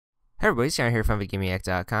Hey everybody, Sharon here from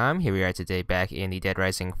VidGamiac.com. Here we are today back in the Dead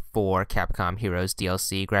Rising 4 Capcom Heroes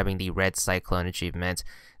DLC, grabbing the Red Cyclone achievement.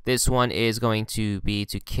 This one is going to be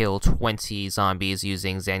to kill 20 zombies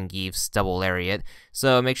using Zangief's double Lariat.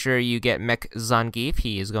 So make sure you get Mech Zangief.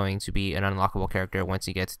 He is going to be an unlockable character once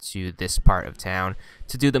you get to this part of town.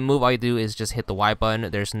 To do the move, all you do is just hit the Y button.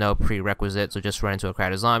 There's no prerequisite, so just run into a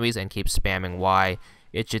crowd of zombies and keep spamming Y.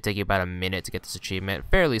 It should take you about a minute to get this achievement.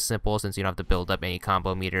 Fairly simple since you don't have to build up any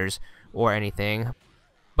combo meters or anything.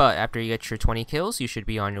 But after you get your 20 kills, you should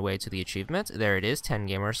be on your way to the achievement. There it is, 10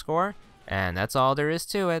 gamer score. And that's all there is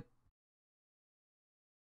to it.